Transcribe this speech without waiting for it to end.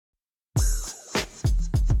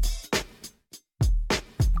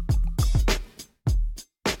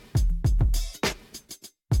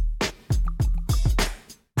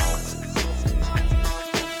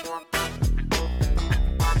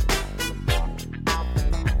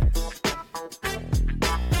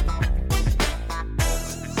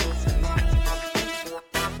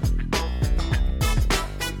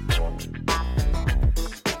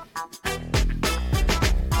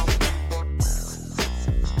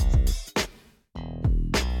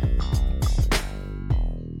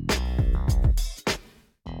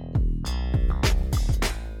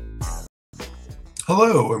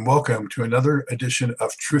Hello, and welcome to another edition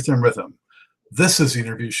of Truth and Rhythm. This is the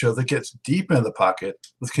interview show that gets deep in the pocket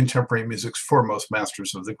with contemporary music's foremost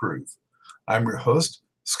masters of the groove. I'm your host,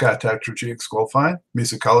 Scott Dr. G.X. Goldfine,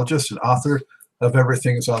 musicologist and author of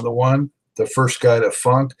Everything is on the One, the first guide to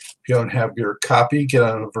funk. If you don't have your copy, get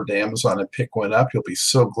on over to Amazon and pick one up. You'll be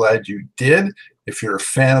so glad you did. If you're a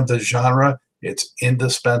fan of the genre, it's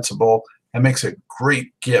indispensable and makes a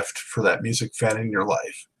great gift for that music fan in your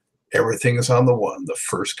life. Everything is on the One, the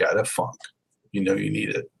first guide to funk. You know you need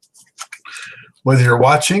it. Whether you're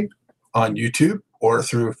watching on YouTube or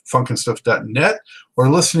through funkandstuff.net or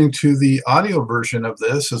listening to the audio version of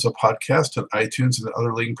this as a podcast on iTunes and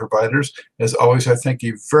other leading providers, as always, I thank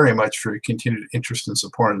you very much for your continued interest and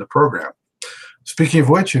support in the program. Speaking of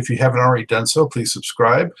which, if you haven't already done so, please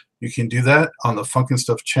subscribe. You can do that on the Funk and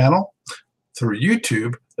Stuff channel through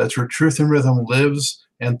YouTube. That's where Truth and Rhythm lives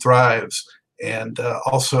and thrives. And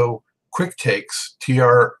also Quick Takes,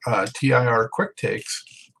 TIR Quick Takes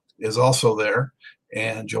is also there,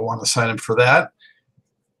 and you'll want to sign up for that.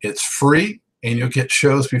 It's free, and you'll get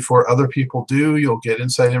shows before other people do. You'll get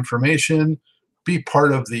inside information, be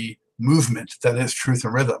part of the movement that is Truth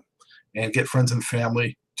and Rhythm, and get friends and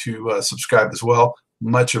family to subscribe as well.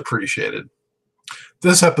 Much appreciated.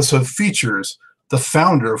 This episode features the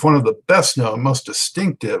founder of one of the best known, most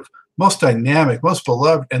distinctive, most dynamic, most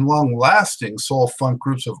beloved, and long-lasting soul funk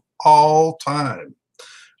groups of all time.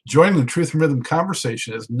 Joining the Truth and Rhythm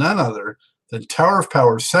conversation is none other than Tower of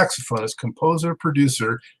Power saxophonist, composer,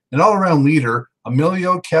 producer, and all-around leader,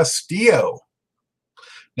 Emilio Castillo.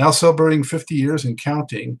 Now celebrating 50 years and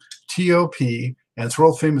counting, TOP and its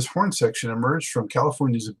world-famous horn section emerged from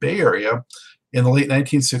California's Bay Area in the late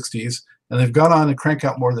 1960s, and they've gone on to crank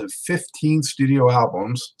out more than 15 studio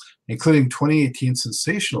albums, including 2018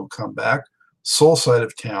 sensational comeback, Soul Side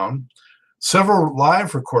of Town, several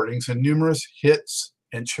live recordings, and numerous hits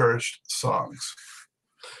and cherished songs.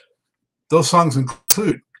 Those songs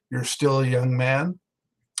include You're Still a Young Man,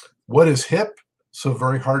 What is Hip, So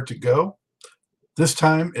Very Hard to Go, This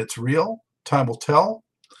Time It's Real, Time Will Tell,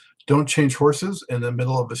 Don't Change Horses in the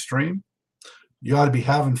Middle of a Stream, You Ought to Be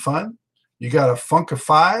Having Fun, You Gotta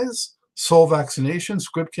Funkifies, Soul Vaccination,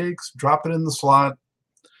 Squib Cakes, Drop It in the Slot,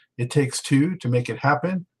 It Takes Two to Make It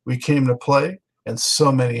Happen, We Came to Play, and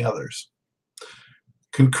so many others.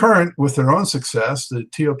 Concurrent with their own success, the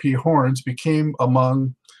TOP horns became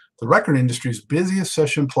among the record industry's busiest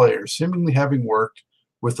session players, seemingly having worked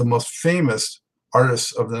with the most famous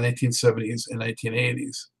artists of the 1970s and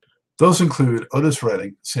 1980s. Those include Otis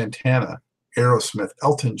Redding, Santana, Aerosmith,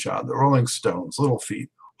 Elton John, the Rolling Stones, Little Feat,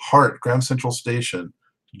 Heart, Grand Central Station,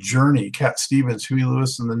 Journey, Cat Stevens, Huey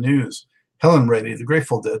Lewis and the News, Helen Reddy, The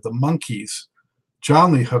Grateful Dead, The Monkees,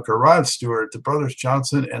 John Lee Hooker, Rod Stewart, the Brothers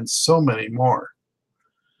Johnson, and so many more.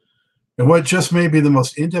 In what just may be the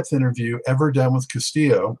most in-depth interview ever done with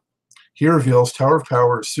Castillo, he reveals Tower of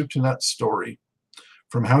Power's soup to nuts story,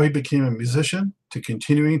 from how he became a musician to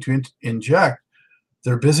continuing to inject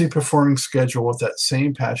their busy performing schedule with that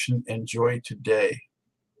same passion and joy today.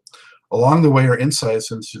 Along the way are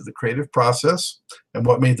insights into the creative process and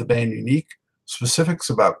what made the band unique, specifics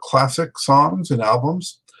about classic songs and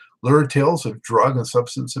albums, lurid tales of drug and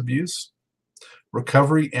substance abuse,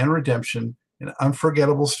 recovery and redemption, and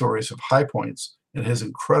unforgettable stories of high points in his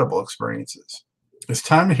incredible experiences. It's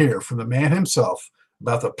time to hear from the man himself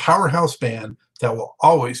about the powerhouse band that will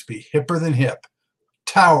always be hipper than hip,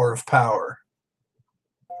 Tower of Power.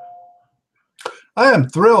 I am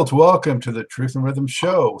thrilled to welcome to the Truth and Rhythm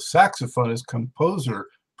show saxophonist, composer,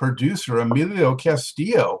 producer Emilio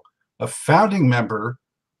Castillo, a founding member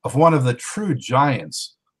of one of the true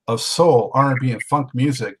giants of soul, R&B, and funk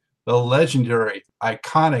music, the legendary,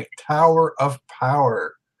 iconic Tower of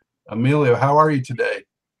Power. Emilio, how are you today?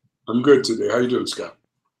 I'm good today. How you doing, Scott?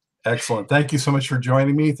 Excellent. Thank you so much for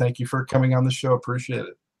joining me. Thank you for coming on the show. Appreciate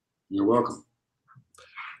it. You're welcome.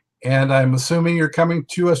 And I'm assuming you're coming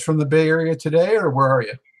to us from the Bay Area today, or where are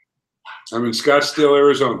you? I'm in Scottsdale,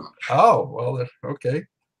 Arizona. Oh, well, okay.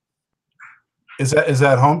 Is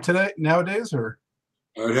that home today nowadays, or?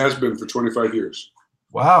 It has been for 25 years.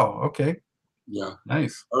 Wow. Okay. Yeah.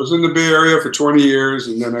 Nice. I was in the Bay Area for 20 years,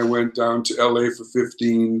 and then I went down to LA for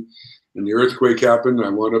 15, and the earthquake happened, and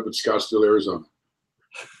I wound up in Scottsdale, Arizona.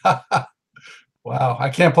 Wow. I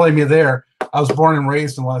can't blame you there. I was born and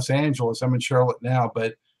raised in Los Angeles. I'm in Charlotte now,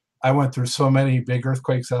 but I went through so many big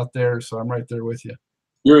earthquakes out there, so I'm right there with you.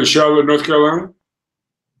 You're in Charlotte, North Carolina?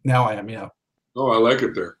 Now I am, yeah. Oh, I like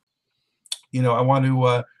it there. You know, I want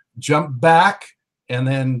to jump back and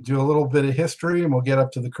then do a little bit of history, and we'll get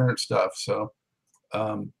up to the current stuff. So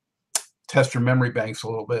test your memory banks a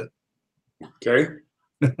little bit. Okay.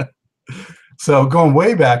 So going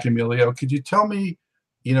way back, Emilio, could you tell me,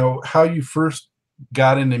 how you first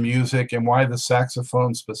got into music and why the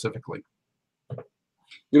saxophone specifically? I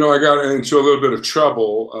got into a little bit of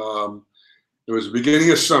trouble. It was the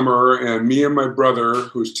beginning of summer, and me and my brother,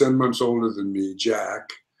 who's 10 months older than me, Jack,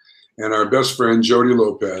 and our best friend, Jody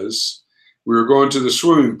Lopez, we were going to the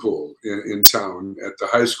swimming pool in town at the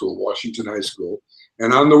high school, Washington High School.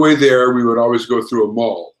 And on the way there, we would always go through a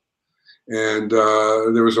mall. And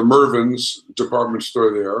there was a Mervyn's department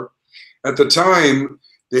store there. At the time,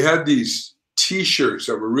 they had these T-shirts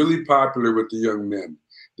that were really popular with the young men.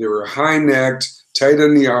 They were high-necked, tight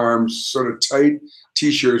on the arms, sort of tight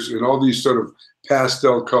T-shirts in all these sort of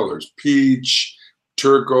pastel colors, peach,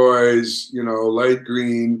 turquoise, light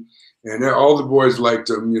green, and all the boys liked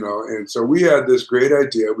them, And so we had this great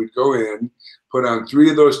idea. We'd go in, put on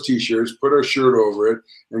 3 of those T-shirts, put our shirt over it,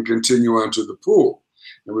 and continue on to the pool.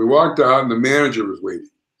 And we walked out, and the manager was waiting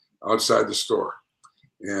outside the store.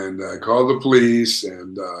 And I called the police,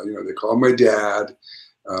 and they called my dad.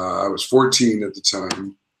 I was 14 at the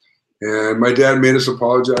time. And my dad made us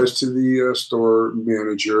apologize to the store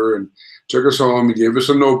manager and took us home. He gave us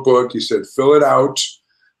a notebook. He said, fill it out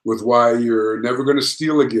with why you're never going to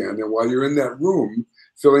steal again. And while you're in that room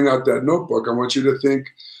filling out that notebook, I want you to think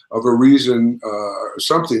of a reason,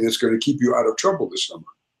 something that's going to keep you out of trouble this summer,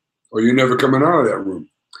 or you're never coming out of that room.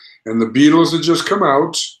 And the Beatles had just come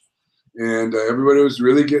out, and everybody was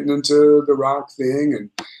really getting into the rock thing.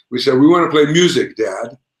 And we said, we want to play music,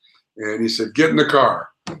 Dad. And he said, get in the car.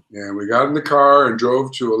 And we got in the car and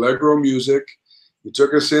drove to Allegro Music. He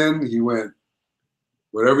took us in. He went,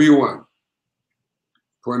 whatever you want.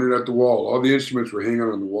 Pointed at the wall. All the instruments were hanging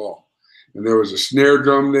on the wall. And there was a snare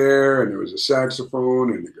drum there, and there was a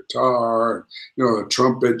saxophone and a guitar, and, a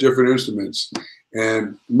trumpet, different instruments.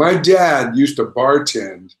 And my dad used to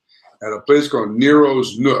bartend at a place called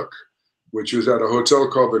Nero's Nook, which was at a hotel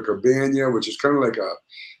called the Cabana, which is kind of like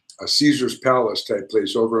a Caesar's Palace type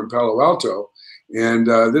place over in Palo Alto. And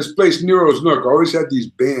this place, Nero's Nook, always had these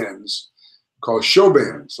bands called show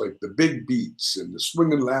bands, like the Big Beats and the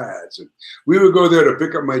Swingin' Lads. And we would go there to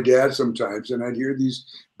pick up my dad sometimes, and I'd hear these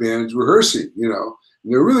bands rehearsing, and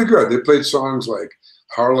they're really good. They played songs like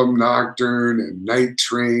Harlem Nocturne and Night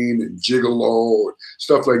Train and Gigolo, and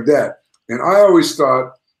stuff like that. And I always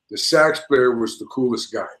thought the sax player was the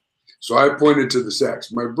coolest guy. So I pointed to the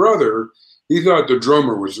sax. My brother, he thought the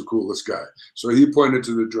drummer was the coolest guy. So he pointed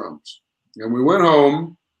to the drums. And we went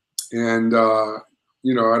home, and,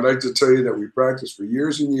 I'd like to tell you that we practiced for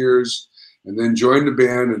years and years and then joined the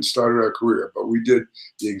band and started our career. But we did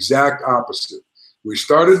the exact opposite. We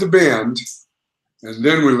started the band, and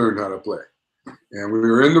then we learned how to play. And we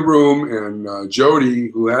were in the room, and Jody,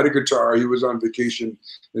 who had a guitar, he was on vacation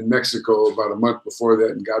in Mexico about a month before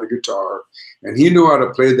that and got a guitar. And he knew how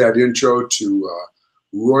to play that intro to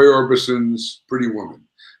Roy Orbison's Pretty Woman.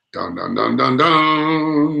 Dun, dun, dun, dun,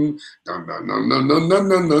 dun, dun, dun, dun, dun, dun, dun,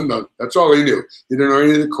 dun, dun, dun. That's all he knew. He didn't know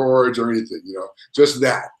any of the chords or anything, just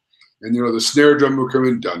that. And, the snare drum would come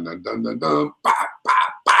in, dun, dun, dun, dun, dun, pop,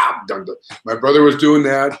 pop, pop, dun, dun. My brother was doing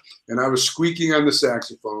that, and I was squeaking on the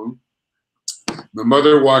saxophone. My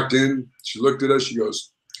mother walked in. She looked at us. She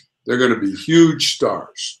goes, they're going to be huge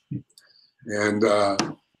stars. And,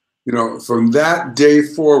 from that day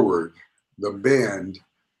forward, the band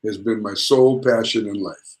has been my sole passion in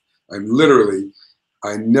life. I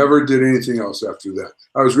never did anything else after that.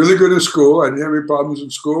 I was really good in school. I didn't have any problems in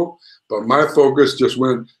school, but my focus just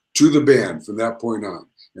went to the band from that point on.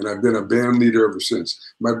 And I've been a band leader ever since.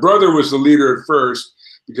 My brother was the leader at first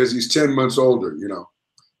because he's 10 months older,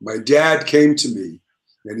 My dad came to me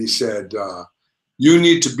and he said, you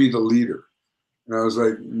need to be the leader. And I was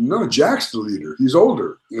like, no, Jack's the leader. He's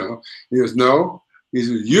older, He goes, no. He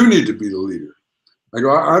says, you need to be the leader. I go,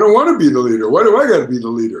 I don't want to be the leader. Why do I got to be the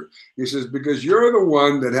leader? He says, because you're the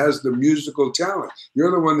one that has the musical talent.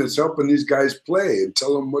 You're the one that's helping these guys play and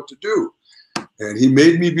tell them what to do. And he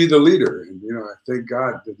made me be the leader. And, I thank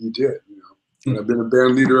God that he did, And I've been a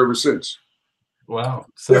band leader ever since. Wow.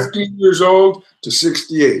 So 15 years old to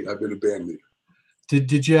 68, I've been a band leader.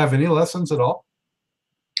 Did you have any lessons at all?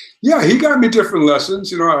 Yeah, he got me different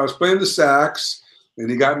lessons. I was playing the sax. And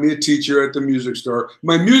he got me a teacher at the music store.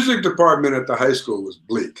 My music department at the high school was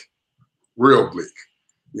bleak, real bleak,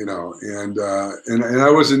 and I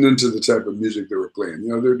wasn't into the type of music they were playing.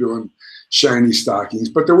 They're doing Shiny Stockings,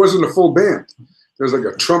 but there wasn't a full band. There was like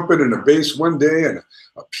a trumpet and a bass one day and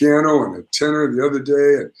a piano and a tenor the other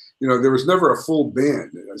day. And, there was never a full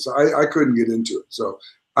band. So I couldn't get into it. So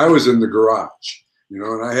I was in the garage,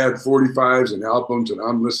 and I had 45s and albums and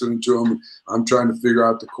I'm listening to them. I'm trying to figure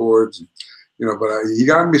out the chords. And, But he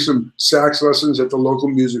got me some sax lessons at the local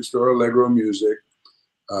music store, Allegro Music.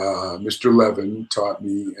 Mr. Levin taught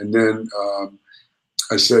me. And then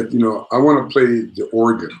I said, I want to play the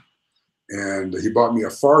organ. And he bought me a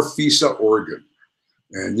Farfisa organ.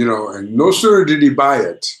 And, and no sooner did he buy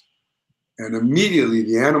it, and immediately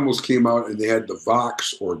the Animals came out and they had the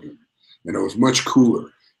Vox organ. And it was much cooler.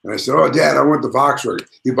 And I said, oh, Dad, I want the Vox organ.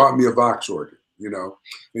 He bought me a Vox organ,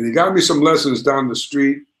 And he got me some lessons down the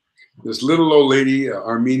street. This little old lady, an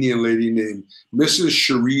Armenian lady named Mrs.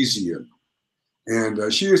 Sharizian.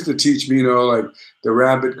 And she used to teach me, like the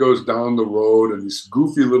rabbit goes down the road and this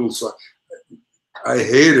goofy little song. I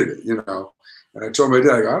hated it, And I told my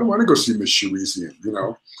dad, I don't want to go see Miss Sharizian,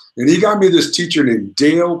 And he got me this teacher named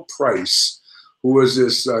Dale Price, who was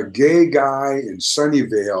this gay guy in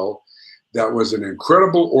Sunnyvale that was an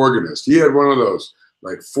incredible organist. He had one of those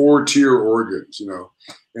like 4-tier organs,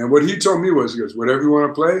 And what he told me was, he goes, whatever you want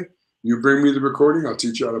to play, you bring me the recording, I'll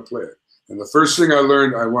teach you how to play it. And the first thing I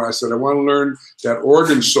learned, I said, I want to learn that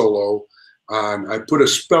organ solo on I Put a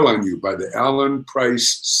Spell on You by the Alan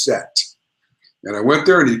Price Set. And I went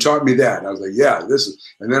there and he taught me that. And I was like, yeah, this is,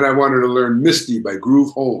 and then I wanted to learn Misty by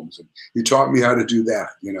Groove Holmes. And he taught me how to do that,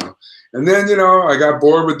 And then, I got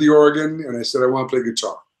bored with the organ and I said, I want to play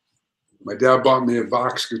guitar. My dad bought me a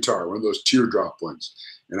Vox guitar, one of those teardrop ones.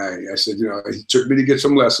 And I said, he took me to get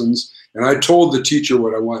some lessons. And I told the teacher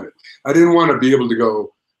what I wanted. I didn't want to be able to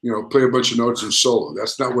go, play a bunch of notes and solo.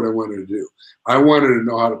 That's not what I wanted to do. I wanted to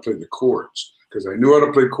know how to play the chords because I knew how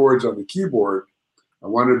to play chords on the keyboard. I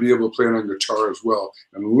wanted to be able to play it on guitar as well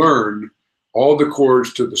and learn all the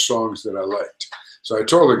chords to the songs that I liked. So I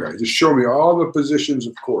told the guy, just show me all the positions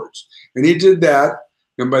of chords. And he did that.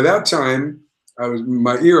 And by that time, I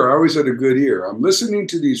always had a good ear. I'm listening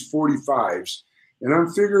to these 45s and I'm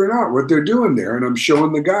figuring out what they're doing there. And I'm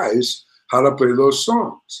showing the guys how to play those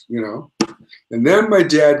songs, And then my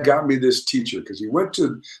dad got me this teacher because he went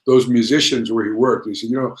to those musicians where he worked. He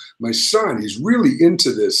said, my son, he's really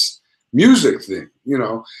into this music thing,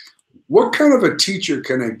 What kind of a teacher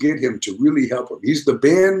can I get him to really help him? He's the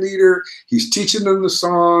band leader. He's teaching them the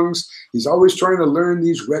songs. He's always trying to learn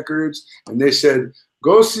these records. And they said,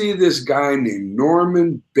 go see this guy named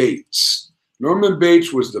Norman Bates. Norman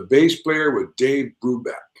Bates was the bass player with Dave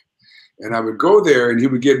Brubeck. And I would go there and he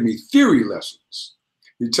would give me theory lessons.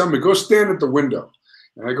 He'd tell me, go stand at the window.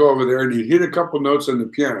 And I go over there and he'd hit a couple notes on the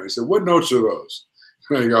piano. He said, what notes are those?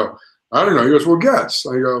 And I go, I don't know. He goes, well, guess.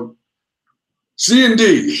 I go, C and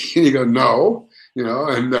D. And he goes, no.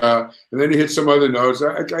 And then he hit some other notes.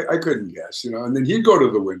 I couldn't guess, And then he'd go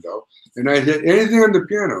to the window and I'd hit anything on the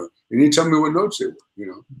piano and he'd tell me what notes they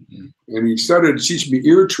were, And he started to teach me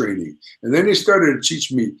ear training. And then he started to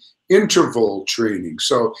teach me interval training.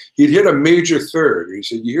 So he'd hit a major third. And he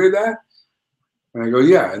said, you hear that? And I go,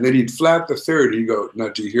 yeah. And then he'd flat the third. He'd go, now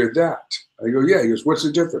do you hear that? I go, yeah. He goes, what's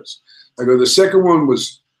the difference? I go, the second one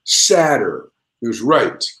was sadder. He goes,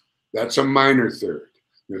 right. That's a minor third.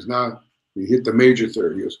 He goes, now he hit the major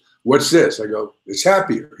third. He goes, what's this? I go, it's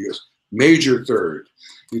happier. He goes, major third.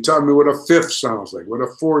 He taught me what a fifth sounds like, what a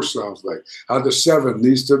fourth sounds like, how the 7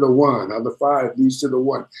 leads to the 1, how the 5 leads to the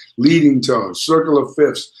 1, leading tones, circle of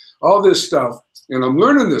fifths, all this stuff. And I'm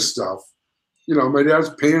learning this stuff. My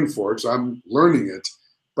dad's paying for it, so I'm learning it.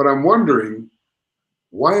 But I'm wondering,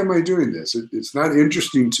 why am I doing this? It's not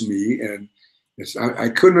interesting to me, and I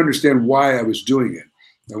couldn't understand why I was doing it.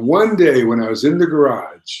 And one day when I was in the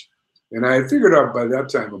garage, and I had figured out by that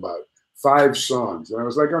time about 5 songs, and I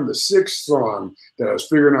was like on the 6th song that I was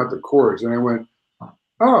figuring out the chords, and I went,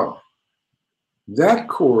 oh, that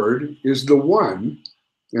chord is the 1,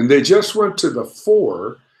 and they just went to the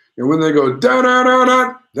 4, and when they go da da da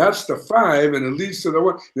da, that's the 5, and it leads to the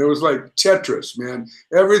 1. And it was like Tetris, man.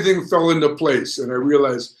 Everything fell into place, and I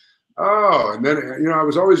realized, oh, and then I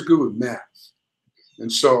was always good with math.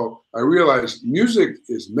 And so I realized music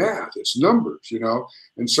is math, it's numbers,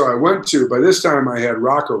 And so I went to, by this time I had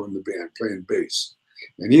Rocco in the band playing bass.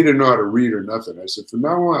 And he didn't know how to read or nothing. I said, from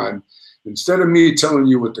now on, instead of me telling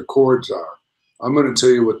you what the chords are, I'm going to tell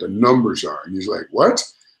you what the numbers are. And he's like, what?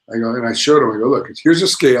 I go, and I showed him, I go, look, here's a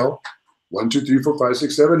scale, 1, 2, 3, 4, 5,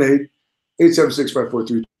 6, 7, 8, 8, 7, 6, 5, 4,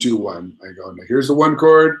 3, 2, 1. I go, now here's the 1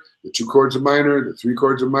 chord, the 2 chords are minor, the 3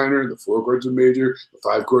 chords are minor, the 4 chords are major, the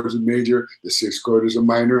 5 chords are major, the 6th chord is a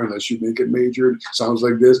minor unless you make it major. It sounds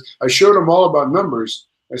like this. I showed him all about numbers.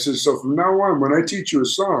 I said, so from now on, when I teach you a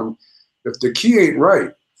song, if the key ain't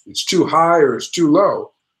right, it's too high or it's too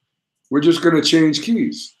low, we're just going to change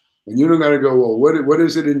keys. And you don't got to go, well, what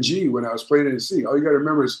is it in G when I was playing it in C? All you got to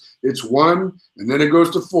remember is it's 1, and then it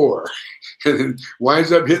goes to 4, and then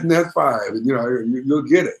winds up hitting that 5, and you'll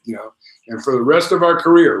get it, And for the rest of our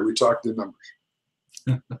career, we talked in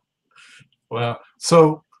numbers. Wow.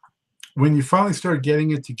 So when you finally started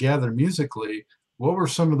getting it together musically, what were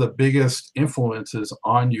some of the biggest influences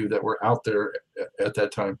on you that were out there at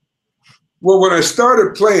that time? Well, when I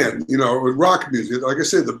started playing, with rock music, like I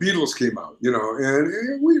said, the Beatles came out,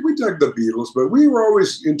 and we dug the Beatles, but we were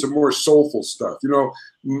always into more soulful stuff.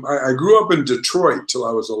 I grew up in Detroit till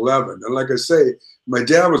I was 11. And like I say, my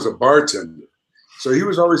dad was a bartender. So he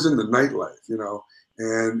was always in the nightlife,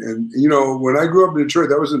 and when I grew up in Detroit,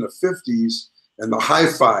 that was in the 50s, and the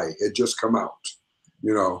hi-fi had just come out,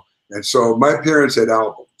 and so my parents had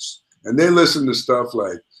albums, and they listened to stuff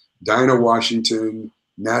like Dinah Washington,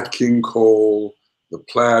 Nat King Cole, the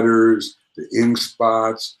Platters, the Ink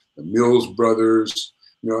Spots, the Mills Brothers,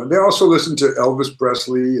 and they also listened to Elvis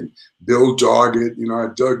Presley and Bill Doggett.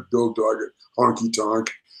 I dug Bill Doggett, Honky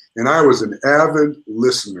Tonk, and I was an avid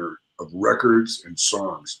listener of records and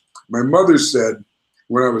songs. My mother said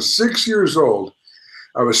when I was 6 years old,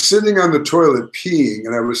 I was sitting on the toilet peeing,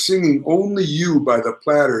 and I was singing Only You by the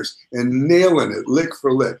Platters and nailing it lick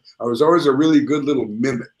for lick. I was always a really good little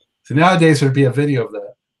mimic. So nowadays there'd be a video of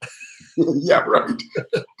that. Yeah, right.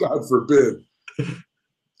 God forbid.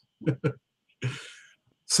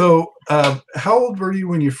 So how old were you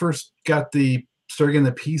when you first started getting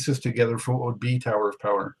the pieces together for what would be Tower of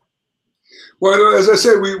Power? Well, as I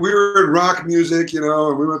said, we were in rock music, and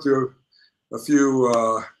we went through a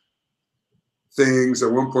few things.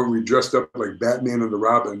 At one point, we dressed up like Batman and the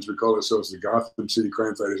Robins. We called ourselves the Gotham City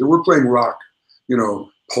Crime Fighters. And we're playing rock,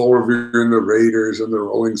 Paul Revere and the Raiders and the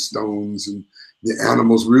Rolling Stones and the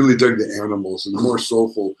Animals. We really dug the Animals and the more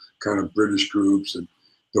soulful kind of British groups. And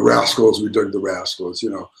the Rascals, we dug the Rascals,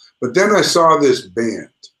 But then I saw this band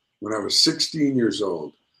when I was 16 years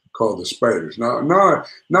old called the Spiders. Now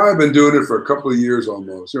I've been doing it for a couple of years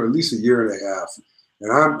almost, at least a year and a half.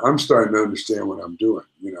 And I'm starting to understand what I'm doing,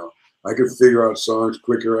 I could figure out songs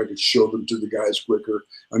quicker. I could show them to the guys quicker.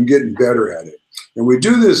 I'm getting better at it. And we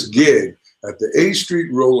do this gig at the A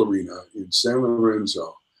Street Roll Arena in San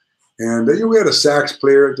Lorenzo. And we had a sax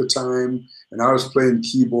player at the time, and I was playing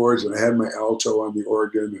keyboards, and I had my alto on the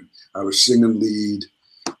organ, and I was singing lead.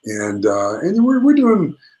 And we're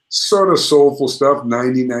doing sort of soulful stuff,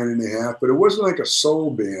 99 and a half, but it wasn't like a soul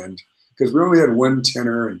band because we only had one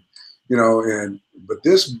tenor, but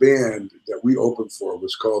this band that we opened for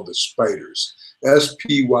was called the Spiders,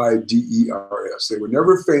 Spyders. They were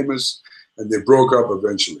never famous, and they broke up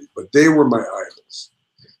eventually, but they were my idols.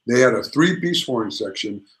 They had a 3-piece horn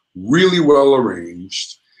section, really well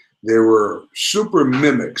arranged. They were super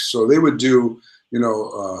mimics, so they would do,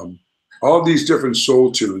 all these different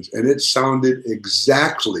soul tunes, and it sounded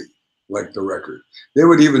exactly like the record. They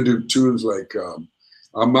would even do tunes like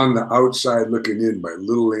I'm on the Outside Looking In by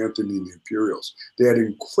Little Anthony and the Imperials. They had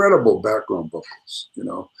incredible background vocals,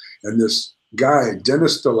 and this guy,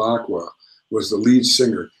 Dennis Delacqua, was the lead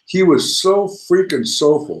singer. He was so freaking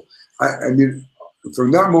soulful. I mean,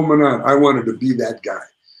 from that moment on, I wanted to be that guy.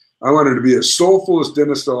 I wanted to be as soulful as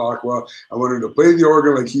Dennis Delacqua. I wanted to play the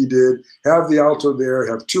organ like he did, have the alto there,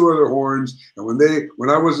 have 2 other horns. And when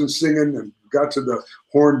I wasn't singing and got to the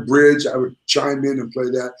horn bridge, I would chime in and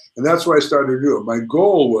play that. And that's what I started to do. My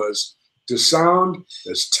goal was to sound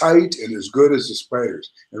as tight and as good as the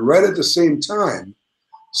Spiders. And right at the same time,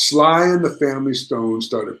 Sly and the Family Stone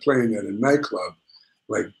started playing at a nightclub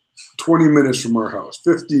like 20 minutes from our house,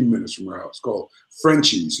 15 minutes from our house, called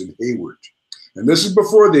Frenchie's in Hayward. And this is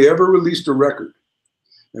before they ever released a record.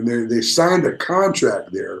 And they signed a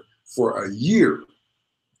contract there for a year.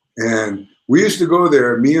 And we used to go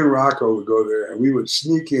there, me and Rocco would go there, and we would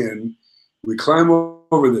sneak in. We'd climb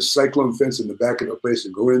over the cyclone fence in the back of the place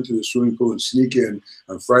and go into the swimming pool and sneak in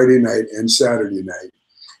on Friday night and Saturday night.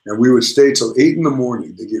 And we would stay till 8 in the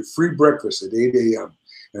morning. They get free breakfast at 8 a.m.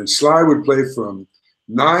 And Sly would play from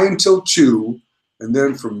 9 till 2, and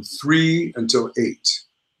then from 3 until 8.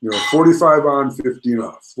 45 on, 15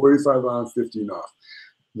 off, 45 on, 15 off.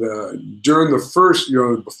 During the first,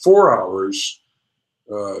 the 4 hours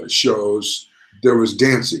shows, there was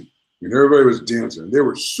dancing. Everybody was dancing. They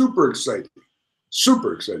were super excited,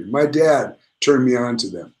 super excited. My dad turned me on to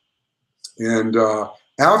them. And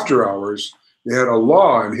after hours, they had a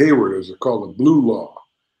law in Hayward, it was called the Blue Law,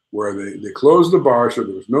 where they closed the bar, so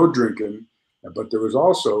there was no drinking, but there was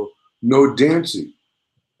also no dancing.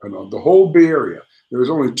 The whole Bay Area. There was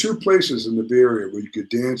only 2 places in the Bay Area where you could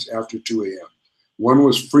dance after 2 a.m. One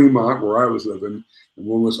was Fremont, where I was living, and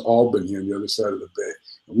one was Albany on the other side of the bay.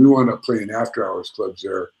 And we wound up playing after-hours clubs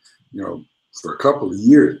there, for a couple of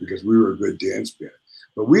years because we were a good dance band.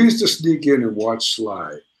 But we used to sneak in and watch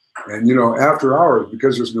Sly. And, after hours,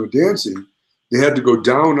 because there's no dancing, they had to go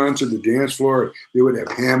down onto the dance floor. They would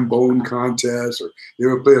have ham bone contests, or they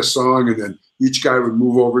would play a song, and then each guy would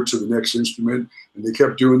move over to the next instrument. And they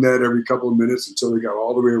kept doing that every couple of minutes until they got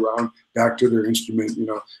all the way around back to their instrument,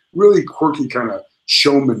 really quirky kind of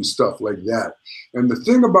showman stuff like that. And the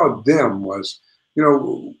thing about them was,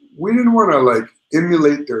 we didn't want to like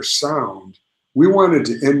emulate their sound. We wanted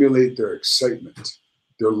to emulate their excitement,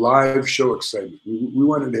 their live show excitement. We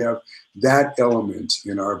wanted to have that element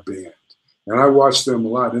in our band. And I watched them a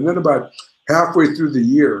lot. And then about halfway through the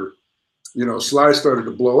year, Sly started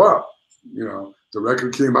to blow up. The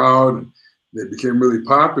record came out and they became really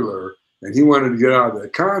popular, and he wanted to get out of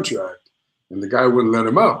that contract, and the guy wouldn't let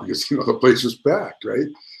him out because, the place was packed, right?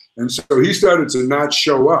 And so he started to not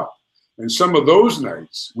show up. And some of those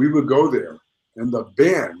nights we would go there and the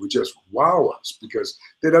band would just wow us because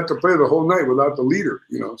they'd have to play the whole night without the leader.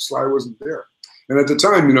 Sly wasn't there. And at the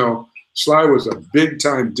time, Sly was a big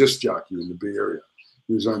time disc jockey in the Bay Area.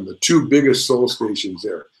 He was on the two biggest soul stations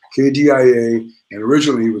there, KDIA, and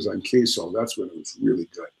originally he was on K-Soul. That's when it was really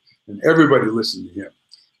good. And everybody listened to him.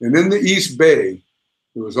 And in the East Bay,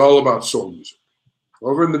 it was all about soul music.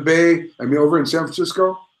 Over in the Bay, over in San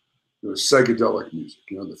Francisco, it was psychedelic music,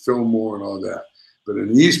 the Fillmore and all that. But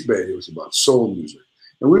in the East Bay, it was about soul music.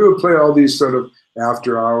 And we would play all these sort of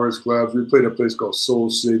after-hours clubs. We played a place called Soul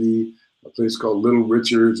City, a place called Little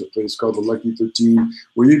Richard's, a place called the Lucky 13,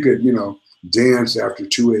 where you could, dance after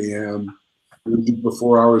 2 a.m. We would do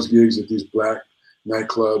before-hours gigs at these black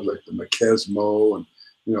nightclubs like the Macesmo and,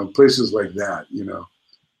 places like that,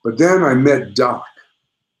 But then I met Doc.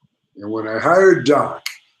 And when I hired Doc,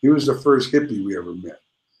 he was the first hippie we ever met.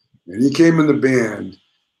 And he came in the band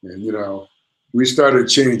and, we started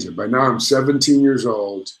changing. By now I'm 17 years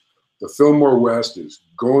old. The Fillmore West is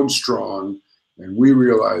going strong. And we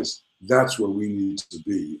realized that's where we need to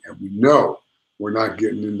be. And we know we're not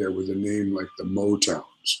getting in there with a name like the Motowns.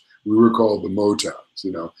 We were called the Motowns,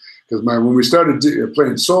 because when we started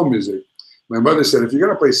playing soul music, my mother said, if you're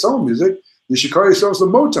going to play soul music, you should call yourselves the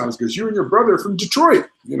Motowns because you and your brother are from Detroit,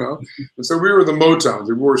 And so we were the Motowns.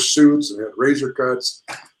 We wore suits and had razor cuts,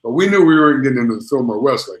 but we knew we weren't getting into the Fillmore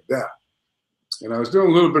West like that. And I was doing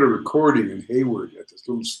a little bit of recording in Hayward at this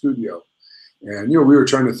little studio. And, we were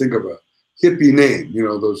trying to think of a hippie name.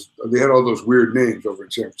 They had all those weird names over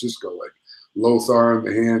in San Francisco, like Lothar and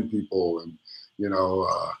the Hand People and,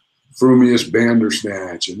 Frumius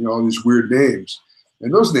Bandersnatch and, all these weird names.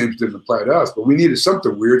 And those names didn't apply to us, but we needed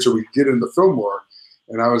something weird so we could get into Fillmore.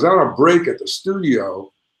 And I was on a break at the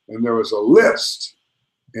studio, and there was a list,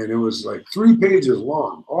 and it was like 3 pages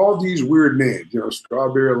long. All these weird names,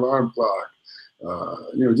 Strawberry Alarm Clock,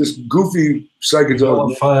 just goofy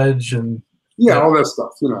psychedelic Fudge and all that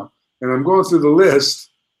stuff, And I'm going through the list,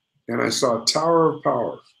 and I saw Tower of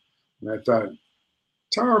Power, and I thought,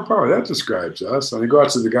 Tower of Power, that describes us. And I go out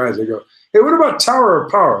to the guys, I go, hey, what about Tower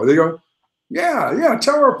of Power? They go, yeah,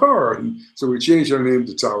 Tower of Power. And so we changed our name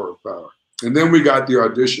to Tower of Power. And then we got the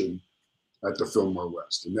audition at the Fillmore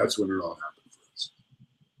West, and that's when it all happened for us.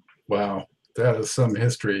 Wow, that is some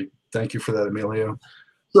history. Thank you for that, Emilio.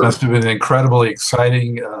 Sure. Must have been incredibly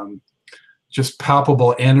exciting, just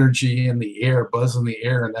palpable energy in the air, buzz in the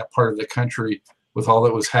air in that part of the country with all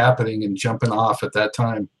that was happening and jumping off at that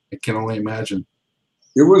time. I can only imagine.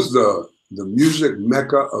 It was the music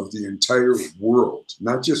mecca of the entire world,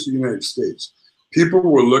 not just the United States. People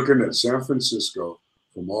were looking at San Francisco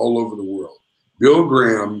from all over the world. Bill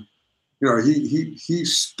Graham, he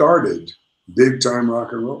started big time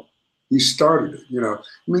rock and roll. He started it,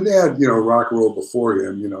 they had, rock and roll before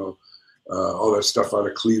him, all that stuff out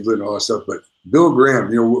of Cleveland, all that stuff. But Bill Graham,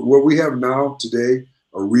 what we have now today,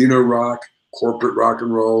 arena rock, corporate rock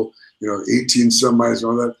and roll, 18 semis and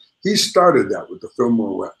all that. He started that with the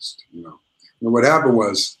Fillmore West, And what happened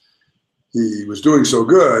was he was doing so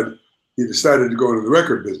good, he decided to go into the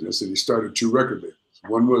record business, and he started 2 record labels.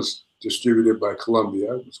 One was distributed by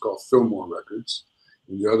Columbia. It was called Fillmore Records.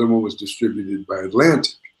 And the other one was distributed by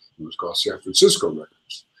Atlantic. It was called San Francisco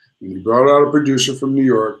Records. And he brought out a producer from New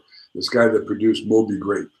York, this guy that produced Moby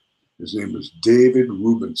Grape. His name was David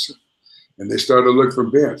Rubinson. And they started to look for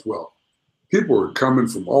bands. Well, people were coming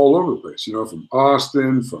from all over the place, from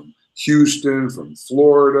Austin, from Houston, from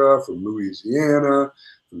Florida, from Louisiana,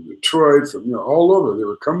 from Detroit, from all over. They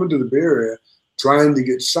were coming to the Bay Area trying to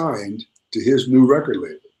get signed to his new record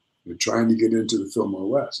label and trying to get into the Fillmore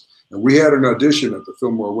West. And we had an audition at the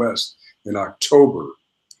Fillmore West in October.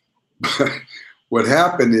 But what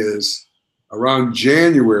happened is around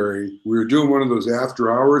January, we were doing one of those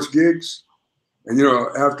after hours gigs. And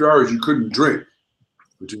after hours, you couldn't drink.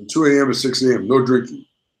 Between 2 a.m. and 6 a.m., no drinking.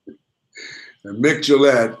 And Mick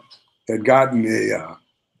Gillette had gotten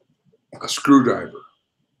a screwdriver,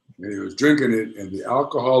 and he was drinking it, and the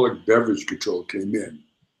alcoholic beverage control came in,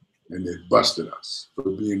 and they busted us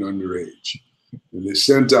for being underage. And they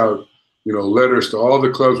sent out, letters to all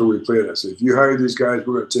the clubs where we played. I said, if you hire these guys,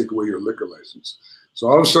 we're going to take away your liquor license. So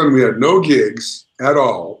all of a sudden, we had no gigs at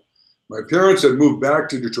all. My parents had moved back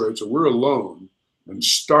to Detroit, so we're alone and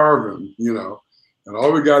starving, and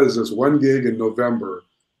all we got is this one gig in November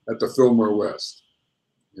at the Fillmore West.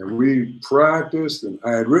 And we practiced, and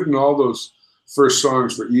I had written all those first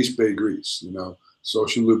songs for East Bay Grease,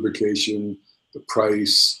 Social Lubrication, The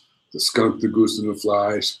Price, The Skunk, the Goose, and the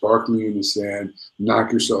Fly, Sparkling in the Sand,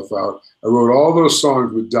 Knock Yourself Out. I wrote all those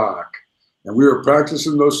songs with Doc, and we were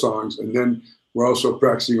practicing those songs, and then we're also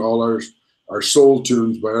practicing all our soul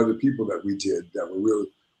tunes by other people that we did that were really,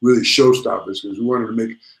 really showstoppers, because we wanted to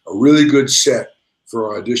make a really good set for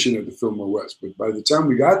our audition at the Fillmore West. But by the time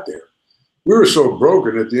we got there, we were so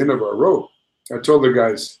broken at the end of our rope. I told the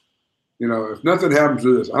guys, if nothing happens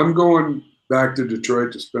to this, I'm going back to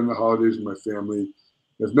Detroit to spend the holidays with my family.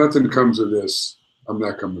 If nothing comes of this, I'm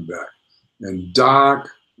not coming back. And Doc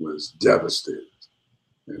was devastated.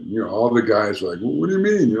 And, all the guys were like, well, what do you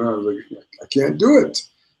mean? I was like, I can't do it,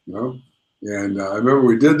 And I remember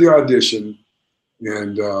we did the audition,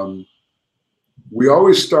 and we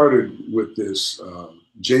always started with this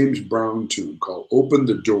James Brown tune called Open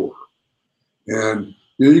the Door. And,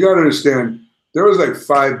 you got to understand, there was like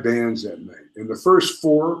 5 bands that night. And the first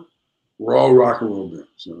 4 were all rock and roll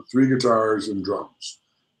bands, 3 guitars and drums.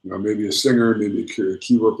 Maybe a singer, maybe a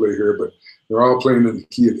keyboard player here, but they're all playing in the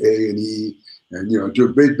key of A and E. And,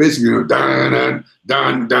 basically, dan,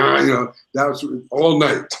 dan, dan, that was all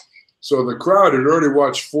night. So the crowd had already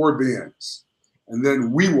watched 4 bands. And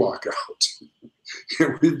then we walk out.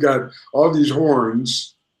 And we've got all these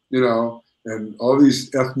horns, and all these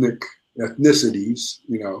ethnicities,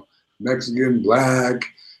 Mexican, black,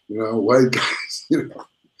 white guys,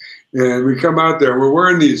 And we come out there, and we're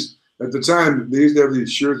wearing these, at the time, they used to have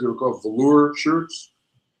these shirts that were called velour shirts.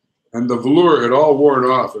 And the velour had all worn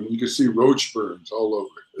off, and you could see roach burns all over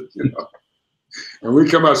it, And we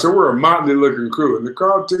come out, so we're a motley looking crew, and the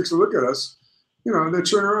crowd takes a look at us, and they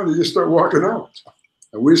turn around, they just start walking out.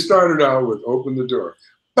 And we started out with Open the Door.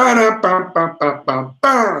 And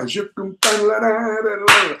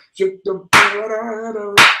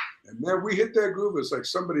then we hit that groove. It's like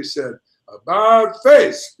somebody said, about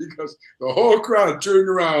face, because the whole crowd turned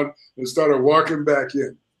around and started walking back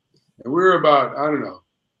in. And we were about,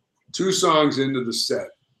 2 songs into the set,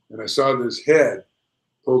 and I saw this head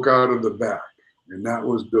poke out of the back, and that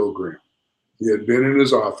was Bill Graham. He had been in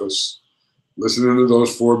his office listening to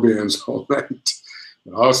those 4 bands all night,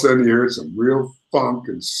 and all of a sudden he heard some real funk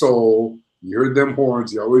and soul. He heard them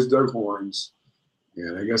horns. He always dug horns,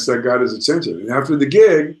 and I guess that got his attention. And after the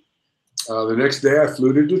gig, the next day I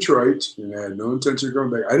flew to Detroit, and I had no intention of going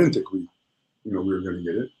back. I didn't think we were going to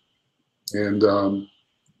get it. And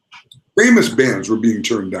famous bands were being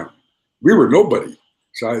turned down. We were nobody.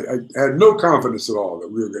 So I had no confidence at all that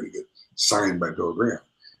we were going to get signed by Bill Graham.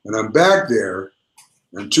 And I'm back there,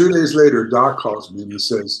 and 2 days later, Doc calls me and he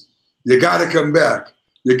says, you got to come back.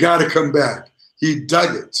 You got to come back. He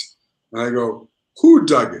dug it. And I go, who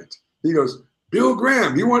dug it? He goes, Bill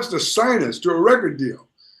Graham. He wants to sign us to a record deal.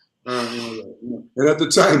 And at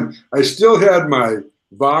the time, I still had my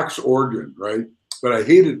Vox organ, right? But I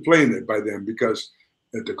hated playing it by then, because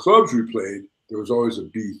at the clubs we played, there was always a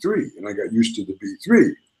B3, and I got used to the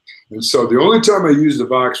B3. And so the only time I used the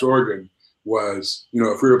Vox organ was,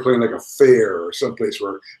 if we were playing like a fair or someplace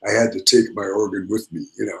where I had to take my organ with me,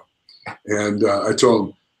 And I told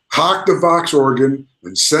him, hawk the Vox organ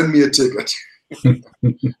and send me a ticket. I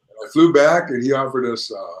flew back, and he offered us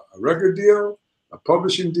a record deal, a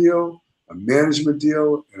publishing deal, a management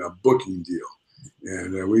deal, and a booking deal.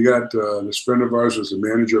 And we got this friend of ours was the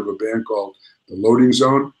manager of a band called The Loading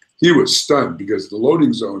Zone. He was stunned, because The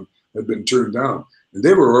Loading Zone had been turned down, and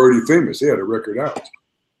they were already famous. They had a record out.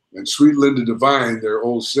 And Sweet Linda Devine, their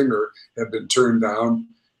old singer, had been turned down,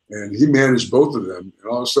 and he managed both of them.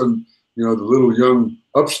 And all of a sudden, the little young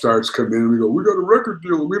upstarts come in, and we go, we got a record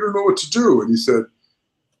deal, and we don't know what to do. And he said,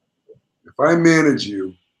 if I manage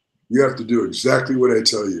you, you have to do exactly what I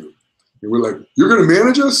tell you. And we're like, you're going to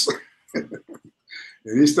manage us?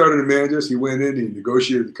 And he started to manage us. He went in, he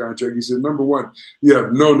negotiated the contract. He said, number one, you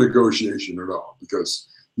have no negotiation at all, because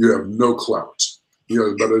you have no clout.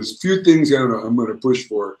 But there's a few things I'm going to push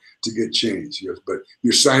for to get changed. He goes, but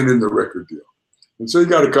you're signing the record deal. And so he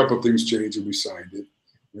got a couple of things changed, and we signed it.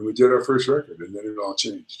 And we did our first record, and then it all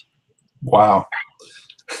changed. Wow.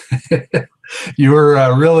 You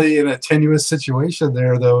were really in a tenuous situation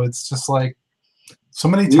there, though. It's just like so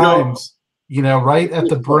many times, right at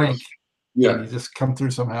the brink, Yeah, and you just come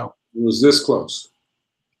through somehow. it was this close.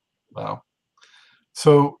 Wow.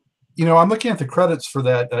 So, I'm looking at the credits for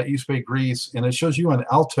that East Bay Grease, and it shows you on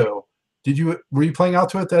alto. Were you playing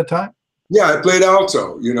alto at that time? Yeah, I played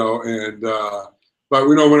alto, and but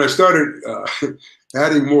when I started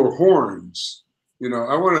adding more horns,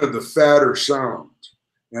 I wanted the fatter sound,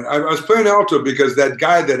 and I was playing alto because that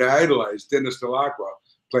guy that I idolized, Dennis Delacroix,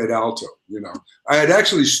 played alto. I had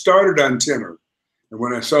actually started on tenor, and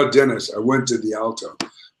when I saw Dennis, I went to the alto.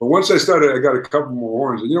 But once I started, I got a couple more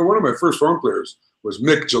horns, and one of my first horn players was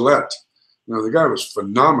Mick Gillette. The guy was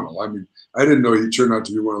phenomenal. I mean, I didn't know he turned out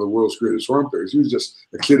to be one of the world's greatest horn players. He was just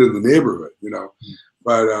a kid in the neighborhood,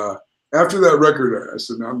 But after that record, I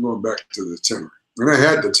said, no, I'm going back to the tenor. And I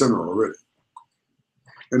had the tenor already.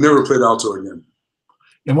 I never played alto again.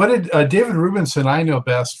 And what did David Rubinson, I know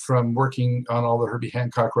best from working on all the Herbie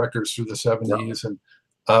Hancock records through the 70s. Yeah. And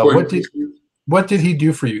what did he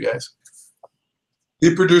do for you guys?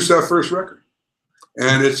 He produced that first record.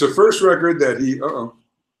 And it's the first record that he,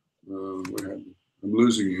 what happened? I'm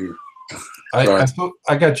losing you here.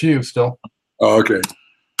 I got you still. Oh, okay.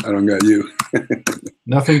 I don't got you.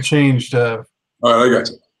 Nothing changed. All right, I got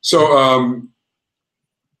you. So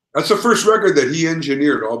that's the first record that he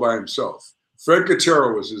engineered all by himself. Fred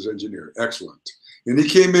Cotero was his engineer. Excellent. And he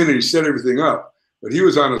came in and he set everything up, but he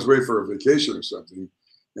was on his way for a vacation or something.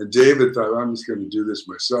 And David thought, I'm just going to do this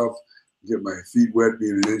myself, get my feet wet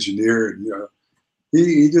being an engineer. And,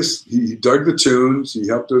 he dug the tunes. He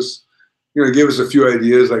helped us. Gave us a few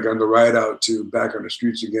ideas, like on the ride out to Back on the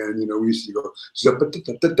Streets Again. We used to go, he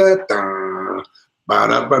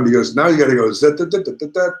goes, now you got to go,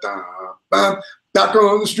 back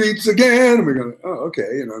on the streets again. And we're going, oh,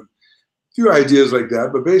 okay. A few ideas like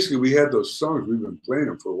that. But basically, we had those songs. We've been playing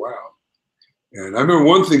them for a while. And I remember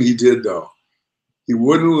one thing he did, though. He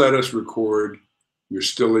wouldn't let us record You're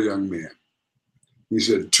Still a Young Man. He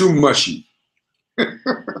said, too mushy.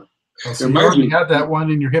 So you already had that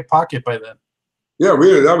one in your hip pocket by then. Yeah,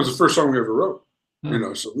 that was the first song we ever wrote.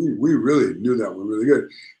 So we really knew that one really good.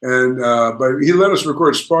 And but he let us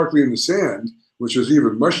record Sparkly in the Sand, which was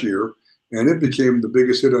even mushier, and it became the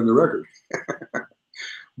biggest hit on the record.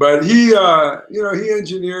 But he he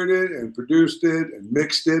engineered it and produced it and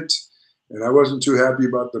mixed it. And I wasn't too happy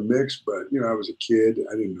about the mix, but I was a kid,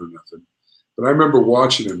 I didn't know nothing. But I remember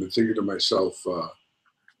watching him and thinking to myself,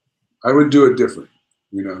 I would do it different,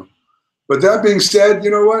 But that being said, you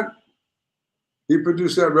know what? He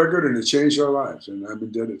produced that record and it changed our lives, and I'm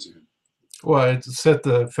indebted to him. Well, it set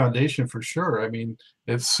the foundation for sure. I mean,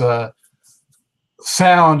 it's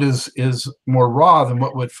sound is more raw than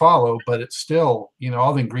what would follow, but it's still,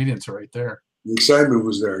 all the ingredients are right there. The excitement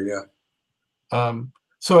was there, yeah.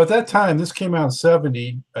 So at that time, this came out in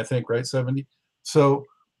 70, I think, right? 70. So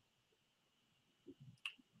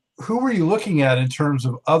who were you looking at in terms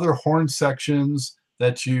of other horn sections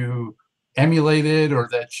that you emulated or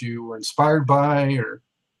that you were inspired by? Or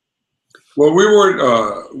well, we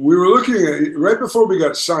weren't. We were looking at right before we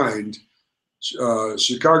got signed.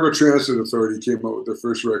 Chicago Transit Authority came out with their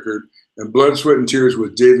first record, and Blood, Sweat, and Tears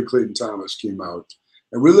with David Clayton Thomas came out,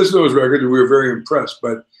 and we listened to those records and we were very impressed.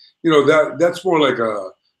 But that's more like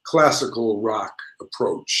a classical rock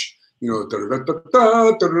approach. We didn't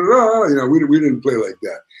play like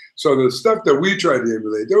that. So the stuff that we tried to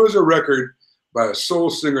emulate, there was a record by a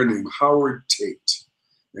soul singer named Howard Tate.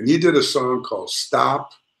 And he did a song called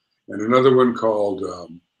Stop, and another one called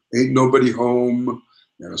Ain't Nobody Home,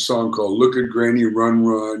 and a song called Look at Granny, Run,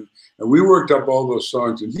 Run. And we worked up all those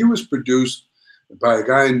songs. And he was produced by a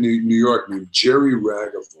guy in New York named Jerry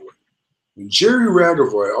Ragavoy. And Jerry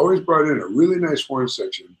Ragavoy always brought in a really nice horn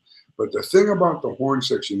section. But the thing about the horn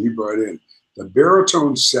section he brought in, the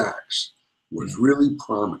baritone sax was really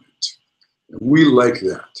prominent. And we liked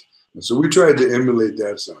that. And so we tried to emulate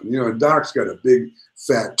that sound. And Doc's got a big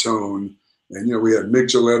fat tone. And, we had Mick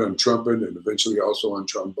Gillette on trumpet and eventually also on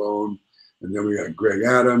trombone. And then we got Greg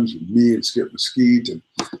Adams and me and Skip Mesquite. And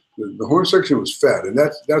the horn section was fat. And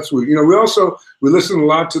that's what, we listened a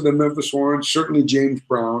lot to the Memphis Horns, certainly James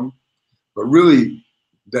Brown, but really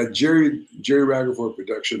that Jerry Ragavoy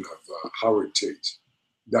production of Howard Tate,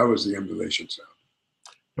 that was the emulation sound.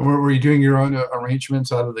 And were you doing your own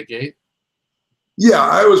arrangements out of the gate? Yeah,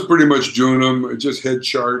 I was pretty much doing them, just head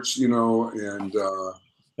charts, and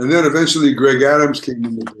then eventually Greg Adams came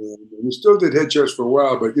in the band, and we still did head charts for a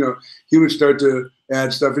while, but he would start to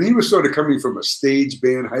add stuff, and he was sort of coming from a stage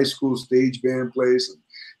band, high school stage band place, and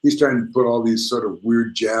he's trying to put all these sort of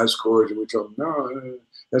weird jazz chords, and we told him, no,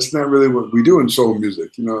 that's not really what we do in soul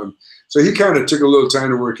music, So he kind of took a little time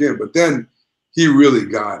to work in, but then he really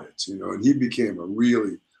got it, and he became a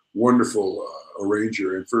really wonderful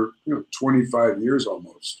arranger, and for 25 years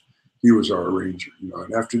almost, he was our arranger.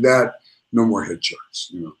 And after that, no more head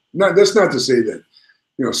charts. That's not to say that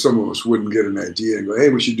some of us wouldn't get an idea and go, hey,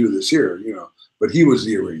 we should do this here. But he was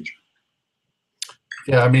the arranger.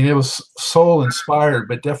 Yeah, I mean, it was soul inspired,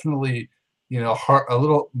 but definitely, a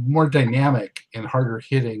little more dynamic and harder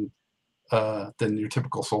hitting than your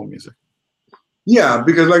typical soul music. Yeah,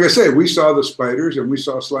 because like I say, we saw the Spiders and we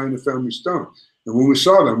saw Sly and the Family Stone. And when we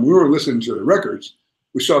saw them, we weren't listening to the records.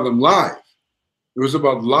 We saw them live. It was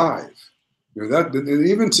about live. And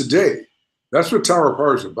even today, that's what Tower of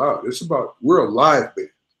Power is about. It's about, we're a live band.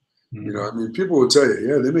 Mm-hmm. People will tell you,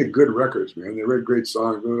 yeah, they make good records, man. They write great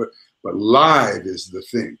songs, but live is the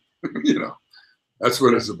thing. That's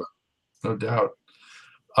what it's about. No doubt.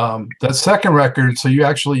 That second record, so you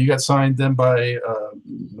got signed then by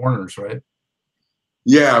Warner's, right?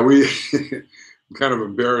 Yeah, we kind of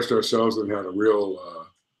embarrassed ourselves and had a real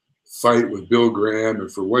fight with Bill Graham.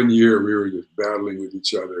 And for 1 year, we were just battling with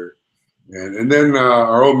each other. And then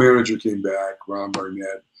our old manager came back, Ron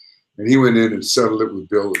Barnett, and he went in and settled it with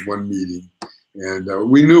Bill at one meeting. And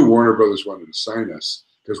we knew Warner Brothers wanted to sign us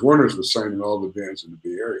because Warner's was signing all the bands in the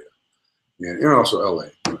Bay Area and also LA.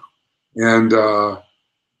 And,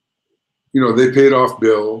 they paid off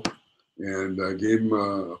Bill and gave him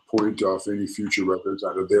a point off any future records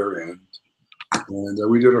out of their end. And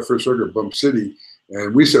we did our first record, Bump City.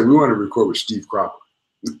 And we said we want to record with Steve Cropper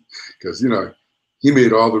because, he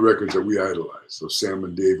made all the records that we idolized, those Sam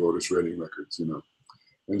and Dave Otis Redding records,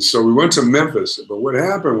 And so we went to Memphis. But what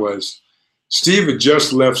happened was Steve had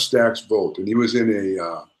just left Stax Volt, and he was in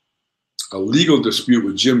a legal dispute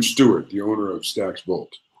with Jim Stewart, the owner of Stax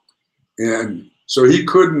Volt. And so he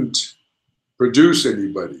couldn't produce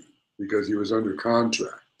anybody because he was under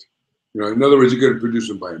contract. In other words, he couldn't produce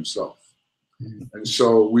them by himself. Mm-hmm. And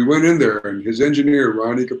so we went in there, and his engineer,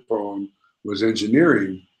 Ronnie Capone, was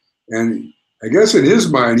engineering. And I guess in his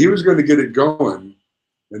mind, he was going to get it going,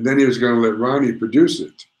 and then he was going to let Ronnie produce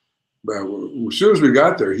it. But as soon as we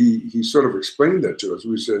got there, he sort of explained that to us.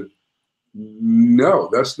 We said, no,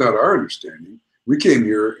 that's not our understanding. We came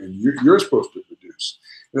here, and you're supposed to produce.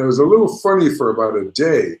 And it was a little funny for about a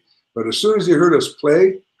day, but as soon as he heard us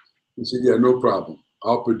play, he said, yeah, no problem.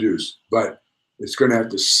 I'll produce, but it's going to have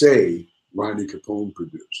to say Ronnie Capone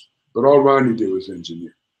produced. But all Ronnie did was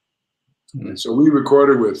engineer. Mm-hmm. And so we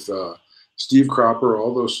recorded with Steve Cropper,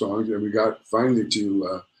 all those songs, and we got finally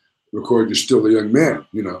to record You're Still a Young Man,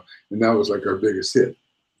 and that was like our biggest hit.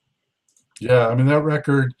 Yeah, I mean, that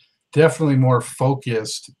record definitely more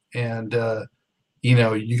focused, and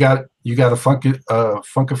you got a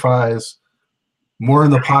Funkifies more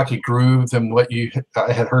in the pocket groove than what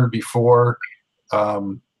I had heard before.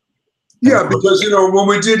 Yeah, because when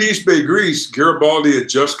we did East Bay Grease, Garibaldi had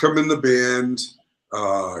just come in the band.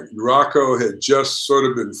 Rocco had just sort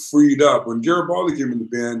of been freed up. When Garibaldi came in the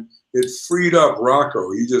band, it freed up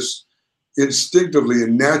Rocco. He just instinctively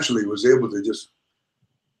and naturally was able to just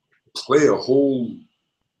play a whole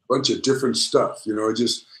bunch of different stuff. He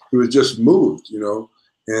was just moved,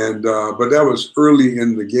 And but that was early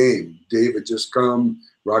in the game. Dave had just come.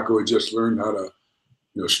 Rocco had just learned how to,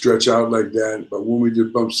 stretch out like that. But when we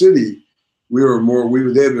did Bump City, they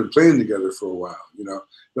had been playing together for a while.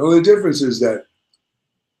 The only difference is that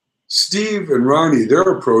Steve and Ronnie, their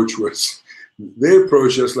approach was, they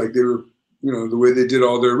approached us like they were, the way they did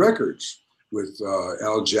all their records with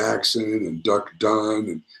Al Jackson and Duck Dunn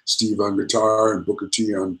and Steve on guitar and Booker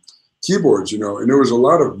T on keyboards, and there was a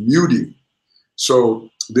lot of muting. So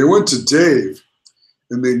they went to Dave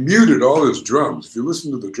and they muted all his drums. If you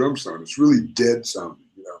listen to the drum sound, it's really dead sounding,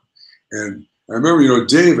 And I remember,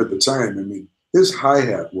 Dave at the time, I mean, his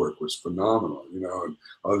hi-hat work was phenomenal, and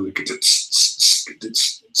all the,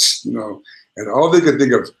 and all they could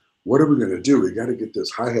think of, what are we going to do? We got to get this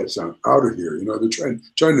hi-hat sound out of here. They're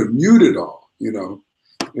trying to mute it all,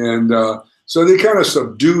 and so they kind of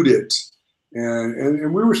subdued it.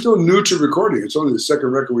 And we were still new to recording. It's only the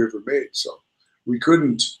second record we ever made. So we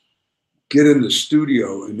couldn't get in the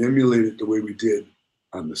studio and emulate it the way we did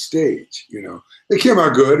on the stage. It came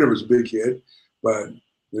out good. It was a big hit. But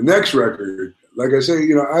the next record, like I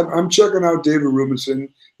say, I'm checking out David Rubinson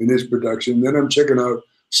in his production. Then I'm checking out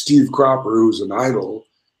Steve Cropper, who's an idol.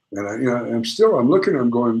 And I'm looking, I'm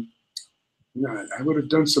going, I would have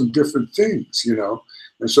done some different things,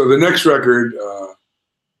 And so the next record,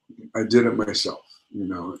 I did it myself, and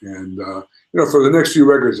for the next few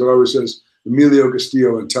records, it always says Emilio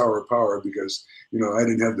Castillo and Tower of Power because, I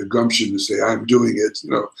didn't have the gumption to say I'm doing it,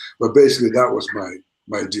 but basically that was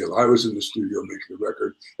my deal. I was in the studio making the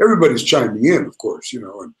record. Everybody's chiming in, of course,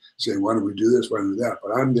 and saying, why don't we do this? Why don't we do that?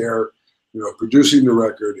 But I'm there producing the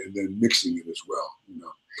record and then mixing it as well,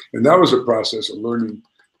 And that was a process, a learning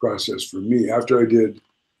process for me. After I did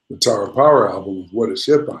the Tower of Power album with What Is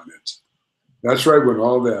Hip on it, that's right when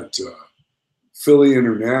all that Philly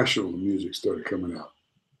international music started coming out.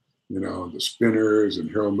 The Spinners and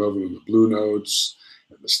Harold Melvin and the Blue Notes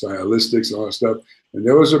and the Stylistics and all that stuff. And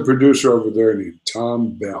there was a producer over there named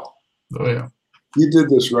Tom Bell. Oh, yeah. He did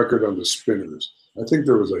this record on the Spinners. I think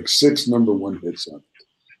there was like 6 #1 hits on it.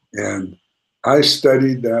 And I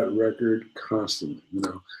studied that record constantly,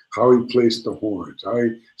 how he placed the horns, how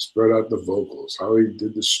he spread out the vocals, how he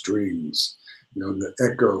did the strings, the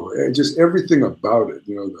echo, just everything about it,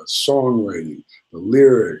 the songwriting, the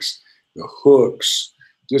lyrics, the hooks.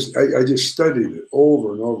 I just studied it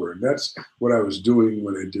over and over. And that's what I was doing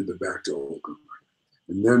when I did the Back to Oakland record.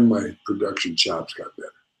 And then my production chops got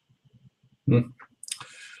better.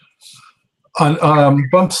 On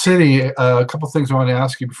Bump City, a couple things I want to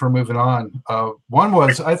ask you before moving on. One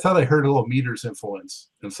was, I thought I heard a little Meters influence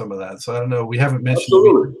in some of that. So I don't know, we haven't mentioned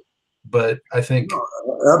Absolutely. But I think... No,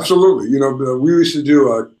 absolutely. We used to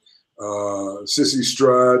do Sissy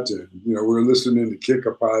Strut, and, we were listening to Kick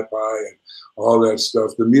a Pie Pie and all that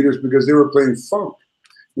stuff, the Meters, because they were playing funk.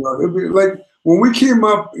 It'd be like when we came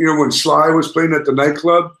up, when Sly was playing at the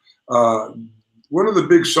nightclub, one of the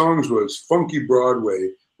big songs was Funky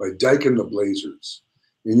Broadway by Dyke and the Blazers.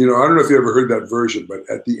 And, I don't know if you ever heard that version, but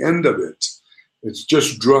at the end of it, it's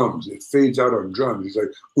just drums. It fades out on drums. It's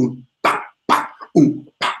like, ba, ba,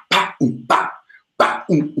 ba, ba, ba, ba,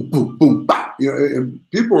 boom, boom, ba. And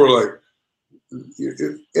people were like,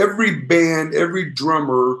 every band, every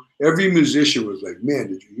drummer, every musician was like, man,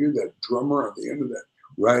 did you hear that drummer at the end of that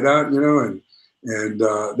ride out, and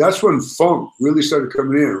that's when funk really started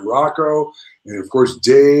coming in, and Rocco, and of course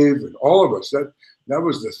Dave, and all of us. That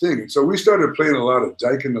was the thing. And so we started playing a lot of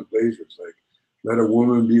Dyke and the Blazers, like Let a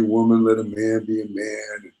Woman Be a Woman, Let a Man Be a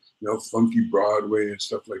Man, and, Funky Broadway and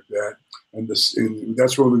stuff like that. And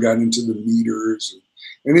that's when we got into the Meters,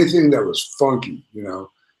 and anything that was funky,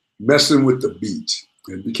 messing with the beat,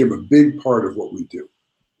 and became a big part of what we do.